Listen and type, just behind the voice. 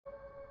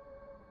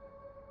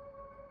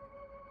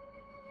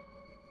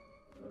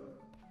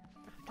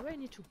Do I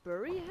need to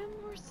bury him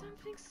or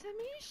something,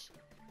 Samish?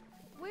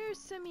 Where's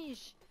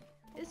Samish?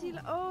 Is he?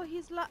 Oh,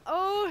 he's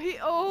oh, he.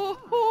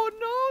 Oh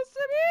no,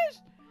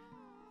 Samish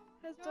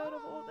has died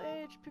of old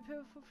age.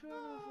 Prepare for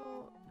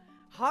funeral.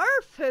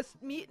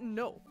 Harvest meat?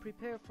 No.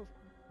 Prepare for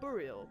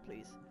burial,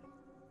 please.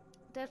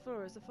 Dead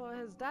flowers. The flower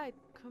has died.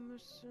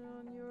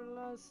 Commission your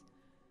loss.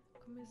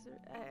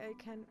 I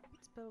can't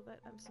spell that.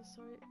 I'm so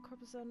sorry.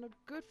 Corpses are not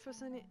good for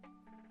any.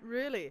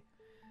 Really?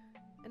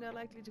 And are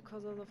likely to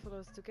cause other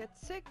followers to get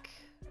sick.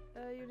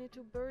 You need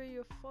to bury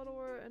your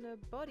follower in a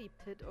body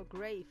pit or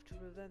grave to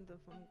prevent them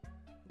from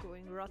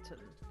going rotten.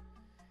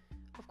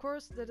 Of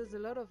course, that is a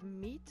lot of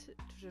meat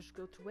to just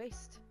go to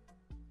waste.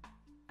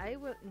 I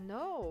will...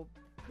 No!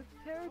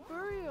 Prepare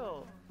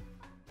burial!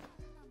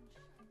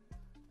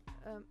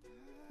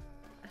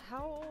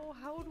 How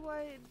do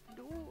I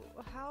do...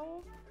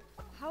 How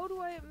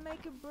do I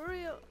make a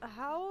burial?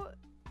 How?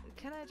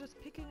 Can I just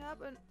picking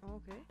up and...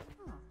 Okay.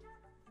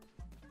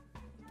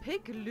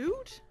 Pick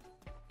loot?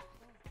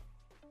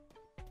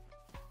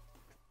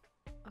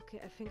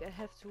 Okay, I think I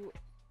have to...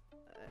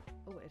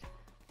 oh wait.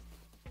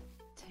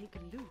 Take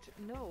loot.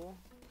 No.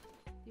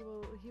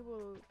 He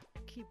will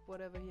keep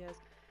whatever he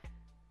has.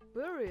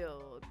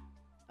 Burial.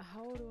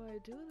 How do I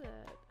do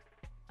that?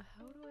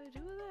 How do I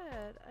do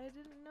that? I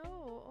didn't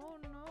know. Oh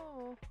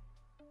no.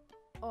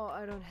 Oh,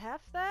 I don't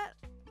have that?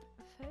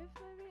 Faith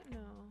maybe?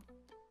 No.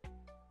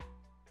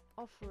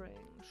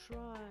 Offering.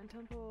 Shrine.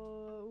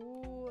 Temple.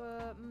 Ooh,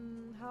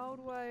 how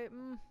do I...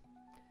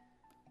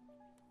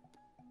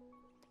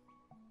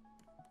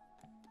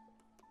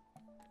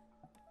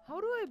 How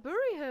do I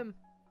bury him?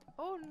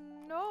 Oh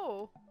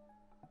no!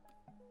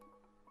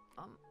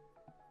 Oh,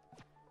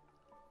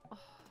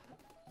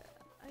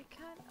 I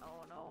can't.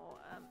 Oh no.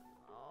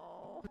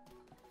 Oh.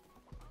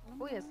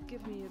 Oh yes,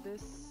 give me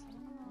this.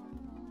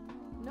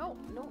 No,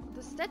 no,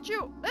 the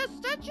statue! The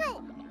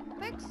statue!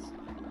 Thanks!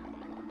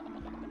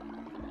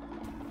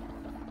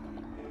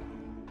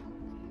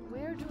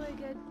 Where do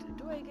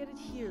I get it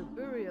here?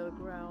 Burial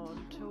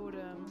ground,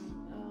 totem.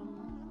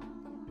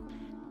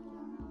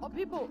 Oh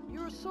people,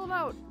 you're so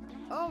loud!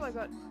 Oh my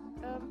god.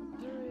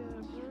 Burial.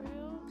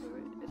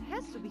 It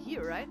has to be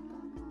here, right?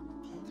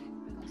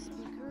 And the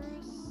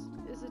speakers.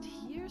 Is it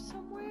here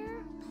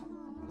somewhere?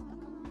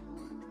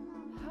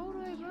 How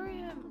do I bury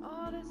him?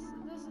 Oh, this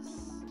is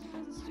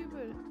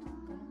stupid.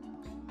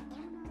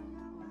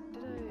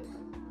 Did I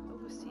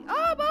oversee?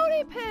 Oh,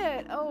 body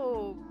pit!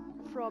 Oh,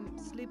 from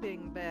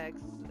sleeping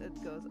bags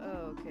it goes.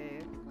 Oh,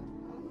 okay.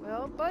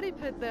 Well, body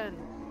pit then.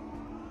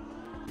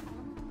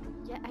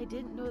 Yeah, I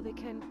didn't know they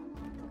can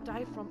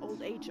die from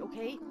old age,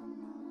 okay?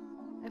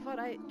 I thought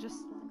I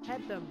just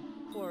had them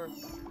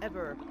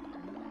forever.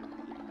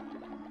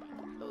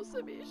 Oh,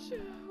 Samish.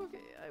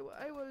 Okay,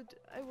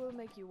 I will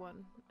make you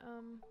one.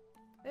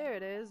 There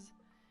it is.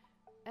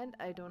 And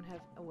I don't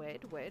have...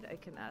 wait, I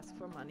can ask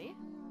for money.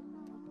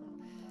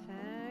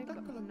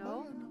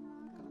 No.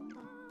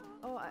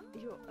 Oh,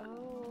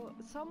 oh,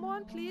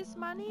 someone please,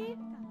 money?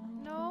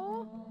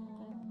 No?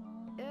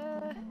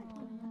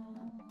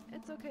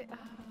 It's okay. Oh,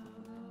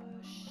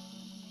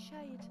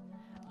 shite.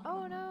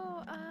 Oh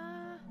no,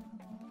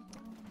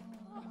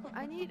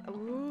 I need...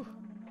 Ooh.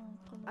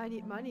 I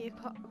need money.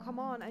 Come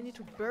on, I need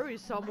to bury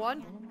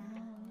someone.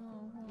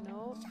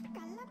 No.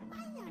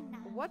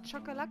 What?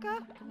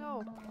 Chakalaka?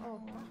 No. Oh,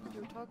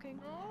 you're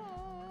talking?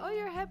 Oh,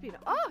 you're happy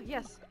now. Oh,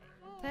 yes.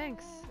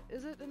 Thanks.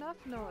 Is it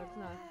enough? No, it's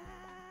not.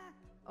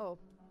 Oh.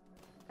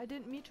 I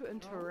didn't mean to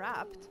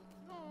interrupt.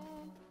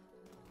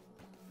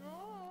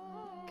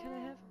 Can I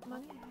have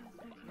money?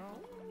 Thank you.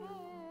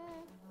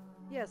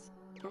 Yes.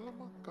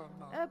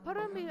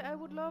 Pardon me, I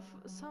would love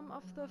some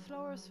of the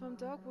flowers from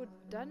Darkwood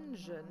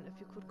Dungeon, if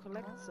you could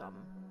collect some.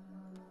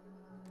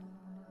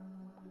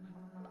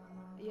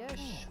 Yeah,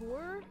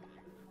 sure.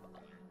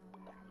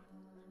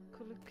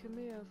 Collect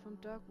Chimera from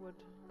Darkwood.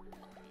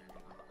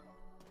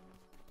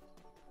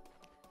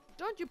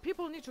 Don't you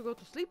people need to go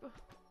to sleep?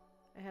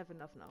 I have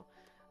enough now.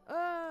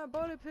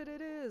 Body pit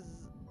it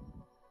is.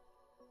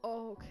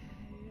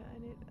 Okay, I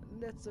need...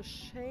 That's a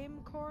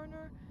shame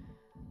corner.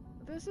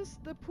 This is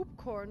the poop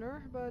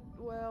corner, but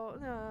well,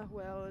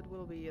 well, it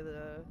will be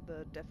the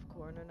death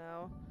corner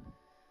now.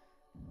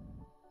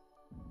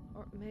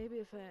 Or maybe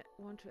if I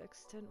want to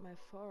extend my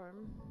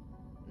farm.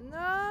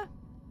 Nah,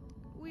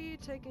 we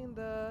taking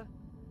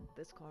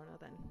this corner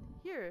then.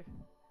 Here,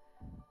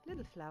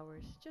 little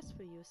flowers, just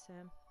for you,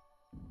 Sam.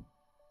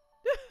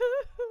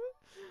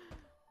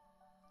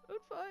 I'm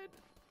fine.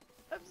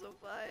 I'm so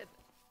fine.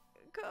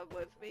 Come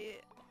with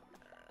me.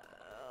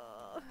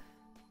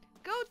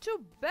 Go to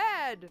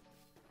bed!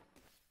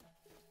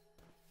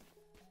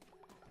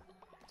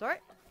 Sorry?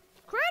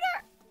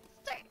 Critter!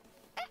 Stay!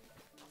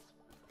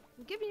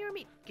 Give me your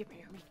meat. Give me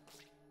your meat.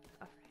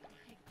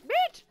 Alright.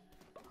 Meat!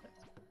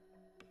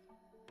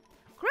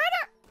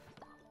 Critter!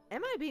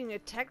 Am I being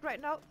attacked right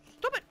now?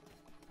 Stop it!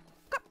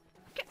 Come!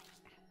 Get!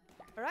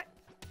 Alright.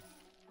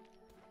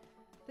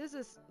 This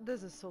is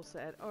so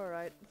sad.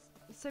 Alright.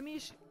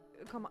 Samish,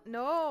 come on.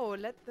 No!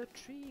 Let the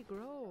tree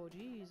grow.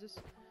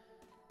 Jesus.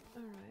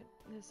 Alright.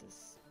 This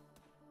is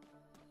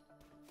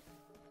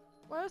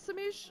Well,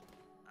 Samish,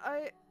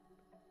 I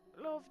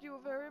love you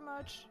very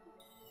much.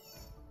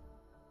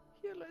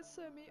 Here lies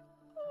Sammy.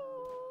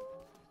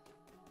 Oh.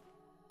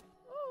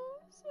 Oh,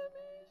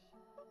 Samish.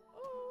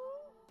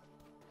 Oh.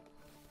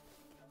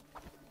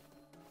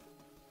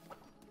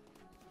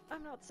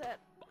 I'm not sad.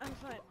 I'm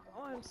fine.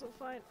 Oh, I'm so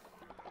fine.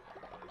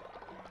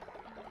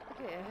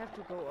 Okay, I have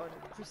to go on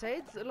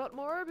crusades a lot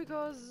more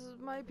because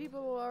my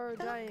people are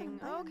dying.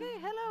 Okay,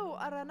 hello,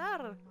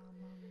 Aranar.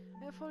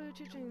 I follow your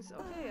teachings.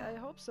 Okay, I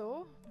hope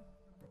so.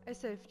 I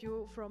saved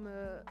you from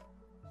a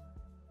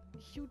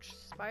huge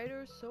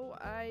spider, so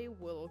I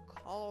will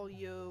call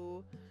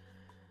you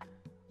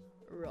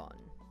Ron.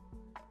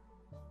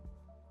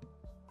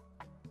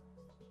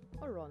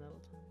 Or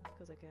Ronald,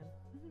 because I can.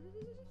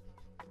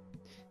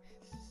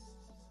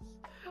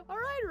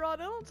 Alright,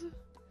 Ronald!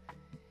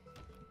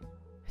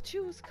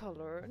 Choose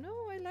color.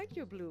 No, I like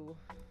your blue.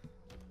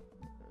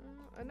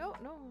 No,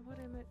 what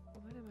am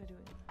I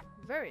doing?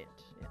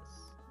 Variant,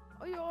 yes.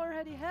 Oh, you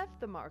already have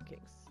the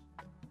markings.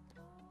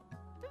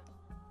 Yeah,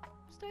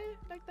 stay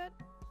like that.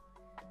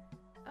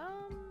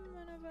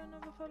 Whenever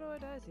another follower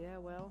dies, yeah,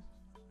 well,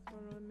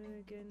 follow me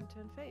again,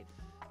 10 faith.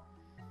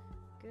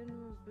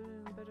 Again,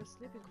 better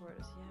sleeping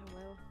quarters, yeah,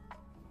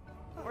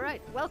 well.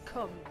 Alright,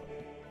 welcome!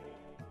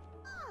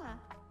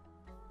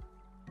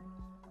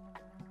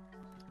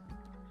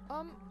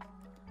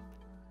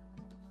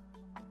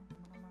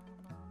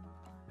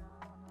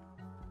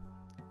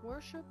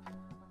 Worship?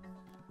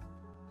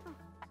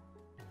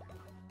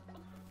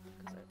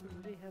 Because I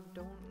really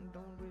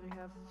don't really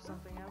have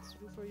something else to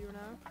do for you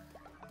now.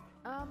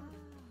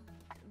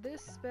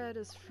 This bed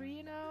is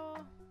free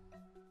now.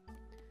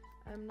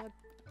 I'm not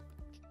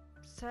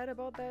sad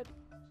about that.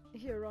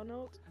 Here,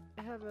 Ronald,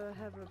 have a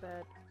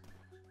bed.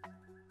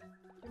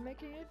 You're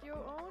making it your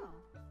own?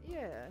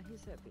 Yeah,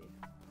 he's happy.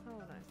 Oh,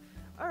 nice.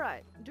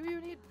 Alright, do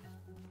you need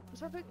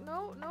something?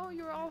 No,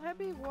 you're all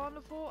happy?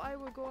 Wonderful. I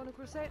will go on a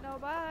crusade now.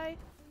 Bye!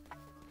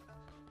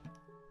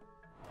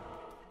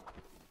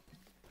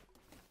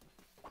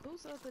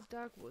 Those are the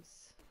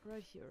Darkwoods.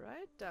 Right here,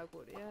 right?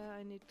 Darkwood. Yeah,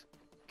 I need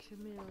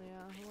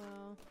Camellia.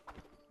 Well,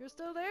 you're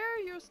still there?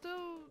 You're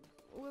still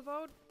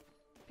without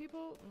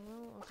people?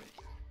 No, okay.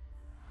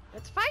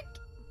 Let's fight!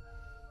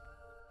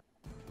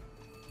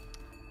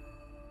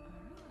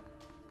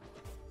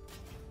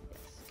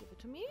 Yes, give it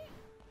to me.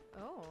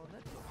 Oh,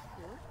 that looks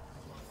cool.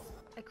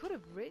 I could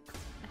have read.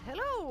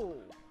 Hello!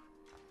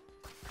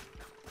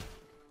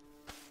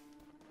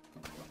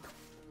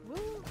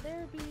 Will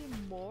there be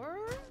more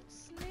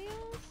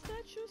snail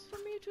statues for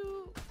me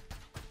to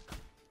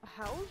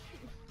house?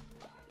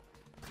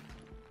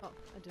 Oh,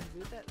 I didn't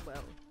read that.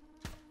 Well,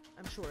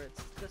 I'm sure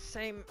it's the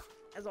same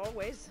as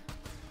always.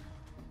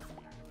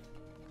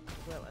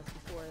 Well, as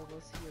before I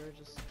was here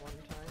just one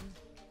time.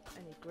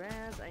 I need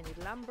grass, I need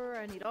lumber,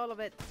 I need all of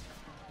it.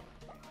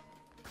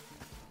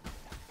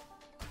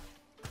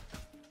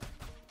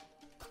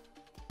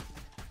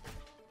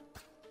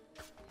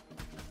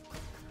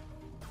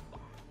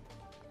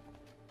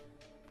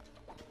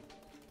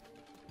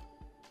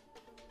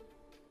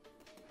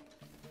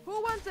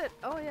 Who wants it?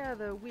 Oh yeah,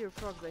 the weird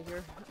frogs are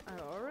here. I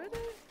already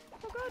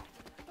forgot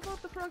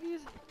about the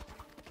froggies.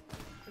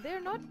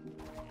 They're not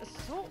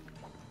so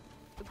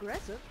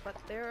aggressive, but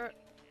they're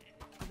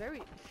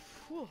very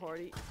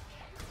foolhardy.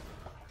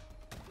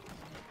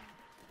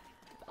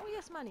 Oh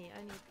yes, money.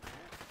 I need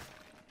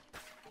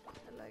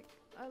that.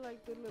 I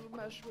like the little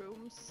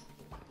mushrooms.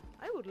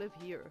 I would live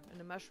here in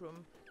the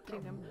mushroom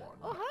kingdom.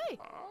 Oh hi!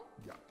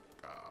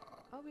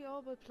 Are we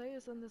all but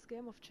players in this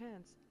game of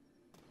chance?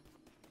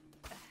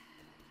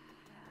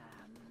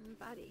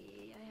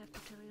 Buddy, I have to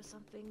tell you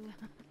something.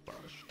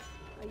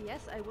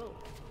 Yes, I will.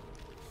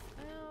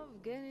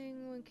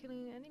 Gaining when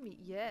killing an enemy.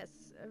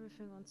 Yes,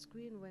 everything on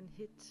screen when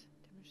hit.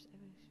 Damage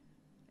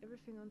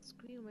everything on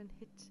screen when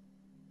hit.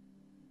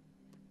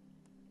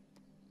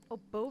 Oh,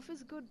 both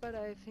is good, but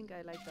I think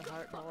I like the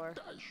heart more.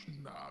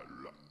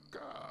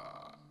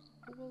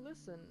 Who will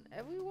listen?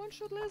 Everyone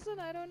should listen.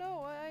 I don't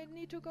know. I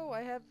need to go.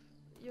 I have,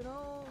 you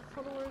know,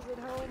 followers at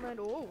home and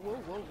oh,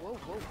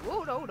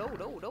 whoa, no.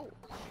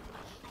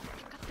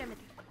 God damn it.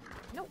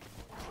 No,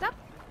 stop.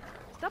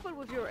 Stop it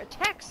with your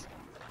attacks.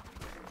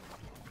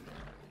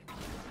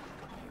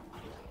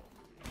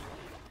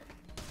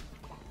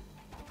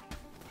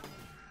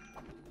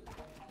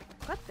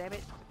 God damn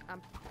it.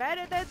 I'm bad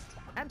at this.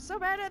 I'm so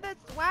bad at this.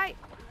 Why?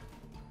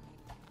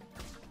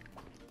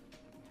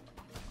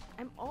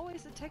 I'm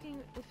always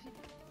attacking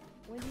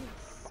when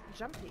he's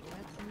jumping.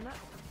 That's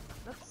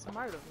not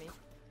smart of me.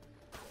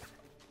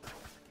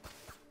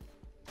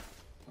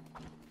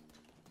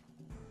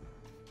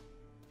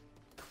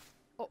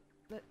 Oh,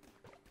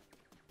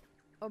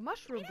 a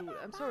mushroom dude.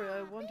 I'm sorry.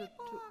 I wanted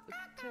to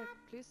attack.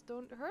 Please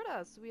don't hurt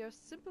us. We are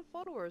simple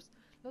followers,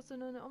 lost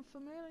in an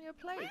unfamiliar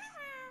place.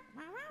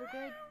 The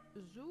great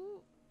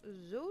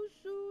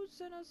Zosu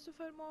sent us to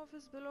find more of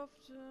his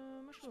beloved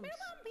mushrooms.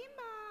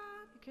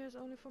 He cares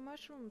only for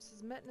mushrooms.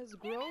 His madness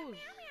grows.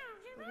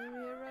 But when we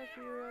arrive,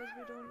 we realize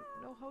we don't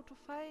know how to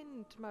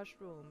find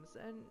mushrooms,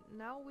 and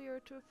now we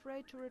are too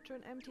afraid to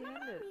return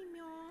empty-handed.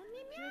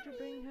 Try to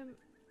bring him.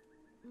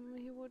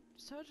 He would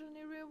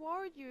certainly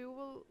reward you. You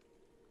will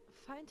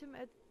find him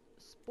at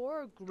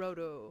Spore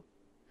Grotto.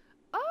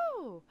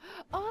 Oh!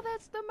 Oh,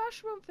 that's the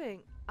mushroom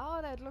thing! Oh,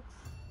 that looks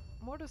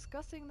more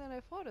disgusting than I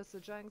thought as a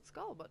giant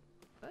skull, but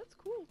that's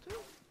cool too.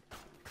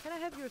 Can I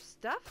have your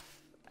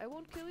stuff? I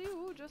won't kill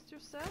you, just your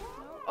stuff?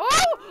 No.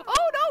 Oh!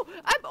 Oh no!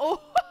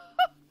 Oh!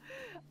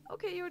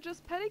 Okay, you were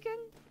just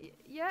panicking?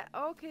 Yeah,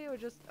 okay, you're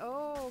just...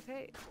 Oh,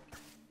 okay.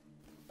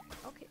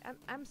 Okay,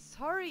 I'm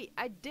sorry.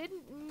 I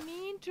didn't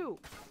mean to.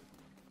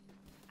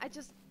 I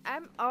just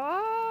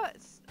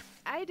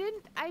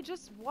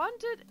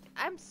wanted...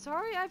 I'm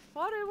sorry, I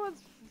thought it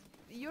was,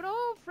 you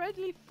know,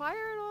 friendly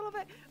fire and all of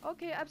that.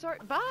 Okay, I'm sorry.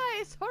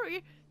 Bye,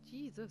 sorry.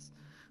 Jesus.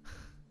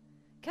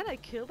 Can I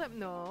kill them?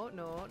 No,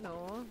 no,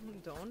 no.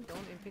 Don't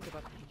even think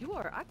about it. You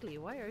are ugly.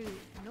 Why are you...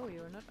 No,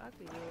 you're not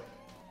ugly. You're...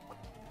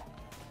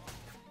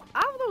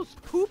 Are those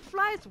poop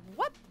flies?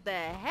 What the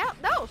hell?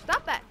 No,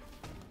 stop that.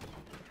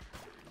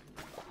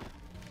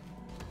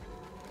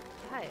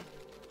 Hi.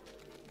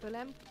 The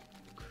lamp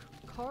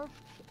carved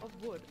of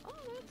wood. Oh,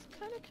 that's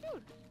kind of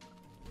cute.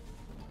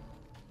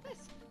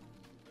 Nice.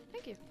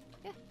 Thank you.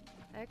 Yeah,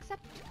 I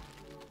accept.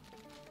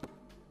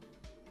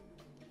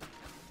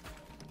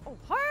 Oh,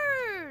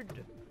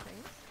 hard!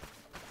 Thanks.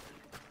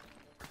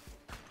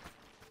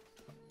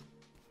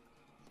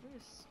 It's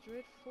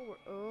really straightforward.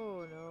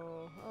 Oh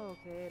no.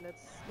 Okay,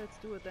 let's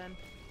do it then.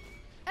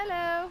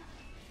 Hello,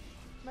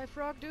 my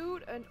frog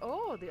dude, and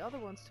oh, the other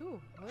ones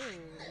too. Holy.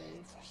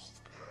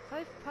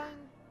 5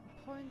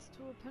 points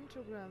to a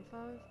pentagram.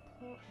 5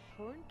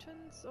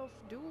 portents of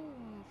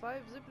doom.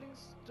 5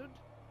 siblings stood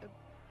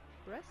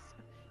abreast.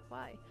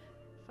 Why?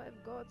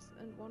 5 gods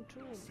and 1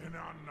 tomb.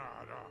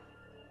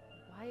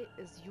 Why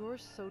is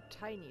yours so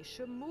tiny?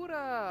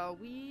 Shimura,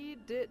 we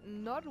did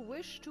not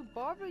wish to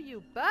bother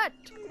you, but...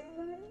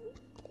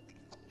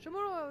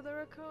 Shimura, the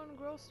raccoon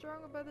grows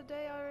stronger by the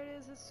day. Already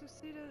has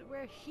succeeded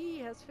where he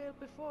has failed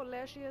before.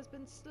 Lashley has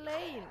been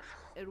slain.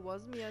 It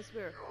was me, I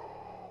swear.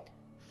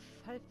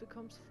 5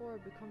 becomes 4,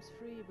 becomes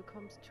 3,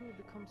 becomes 2,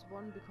 becomes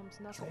 1, becomes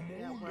nothing.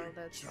 Yeah, well,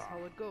 that's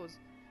how it goes.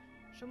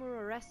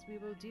 Shimura, rest, we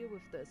will deal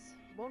with this.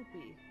 Won't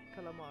we,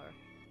 Kalamar?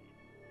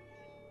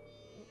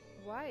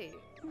 Why?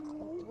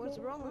 What's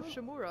wrong with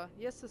Shimura?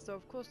 Yes, sister,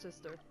 of course,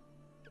 sister.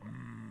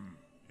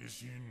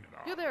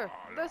 You there,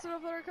 Vessel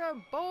of the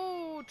Raccoon,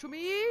 bow to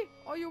me,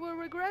 or you will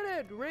regret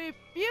it.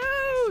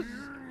 Refuse!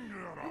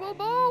 You will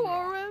bow,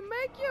 or I'll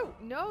make you.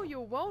 No, you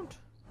won't.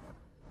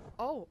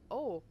 Oh,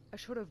 I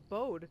should have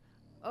bowed.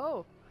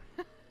 Oh.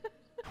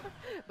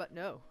 But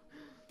no.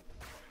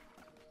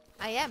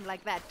 I am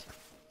like that.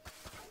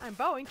 I'm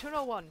bowing to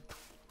no one.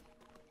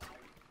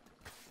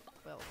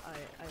 Well,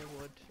 I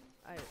would.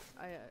 I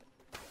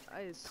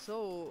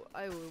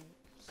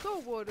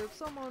would if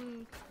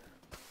someone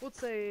would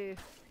say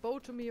bow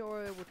to me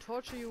or I would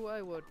torture you,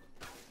 I would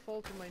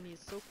fall to my knees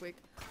so quick.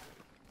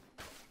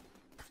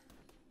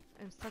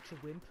 I'm such a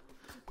wimp.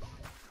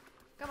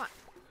 Come on.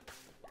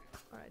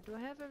 Alright, do I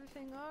have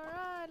everything?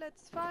 Alright,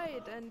 let's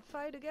fight and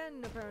fight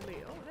again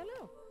apparently. Oh,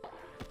 hello.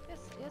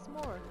 Yes,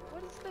 more.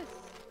 What is this?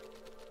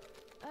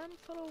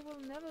 Unfollow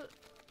will never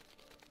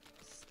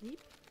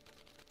sleep?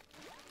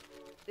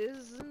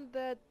 Isn't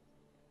that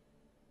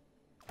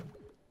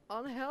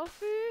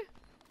unhealthy?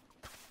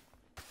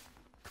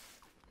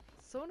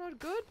 So not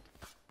good?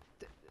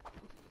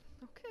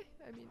 Okay,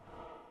 I mean...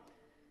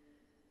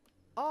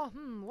 Oh,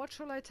 what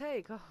shall I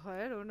take? Oh,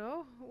 I don't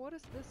know. What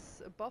is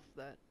this above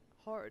that?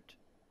 Heart.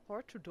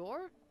 Heart to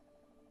door?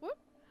 What?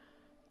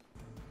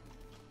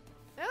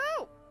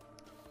 Oh!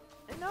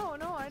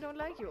 No, I don't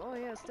like you. Oh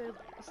yeah, still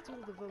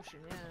devotion.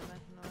 Yeah,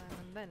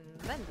 no, and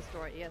then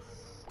destroy. Yes.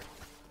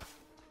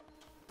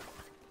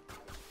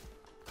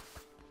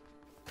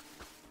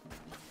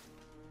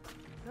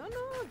 No,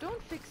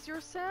 don't fix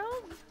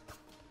yourself.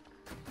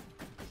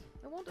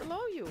 I won't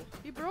allow you.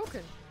 Be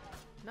broken.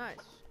 Nice.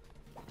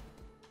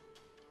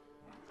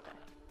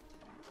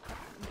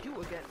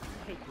 You again.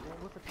 I hate you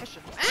with a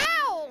passion.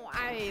 Ow!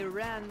 I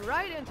ran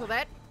right into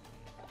that.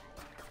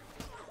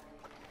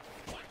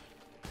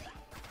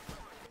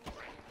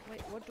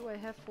 Wait, what do I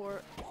have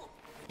for...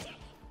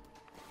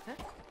 Huh?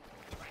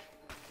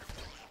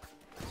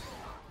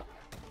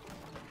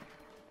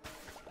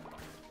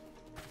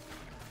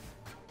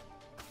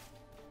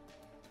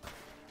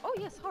 Oh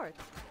yes, heart.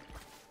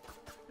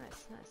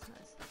 Nice.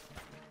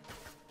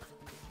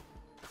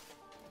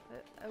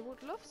 I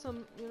would love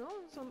some, you know,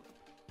 some...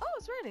 Oh,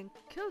 it's raining.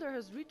 Kilder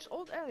has reached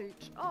old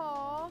age.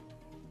 Aww.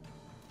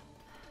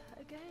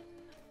 Again.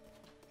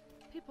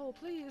 People,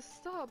 please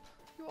stop.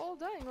 You're all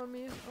dying on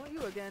me. Oh,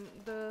 you again.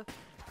 The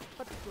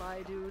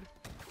butterfly dude.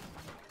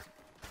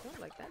 Don't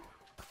like that.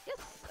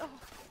 Yes. Oh,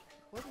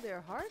 wasn't there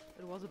a heart?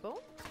 It was a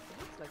bone. It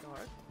looks like a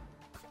heart.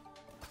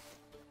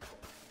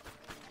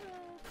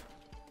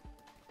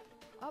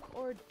 Up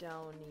or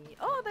downy?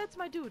 Oh, that's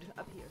my dude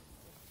up here.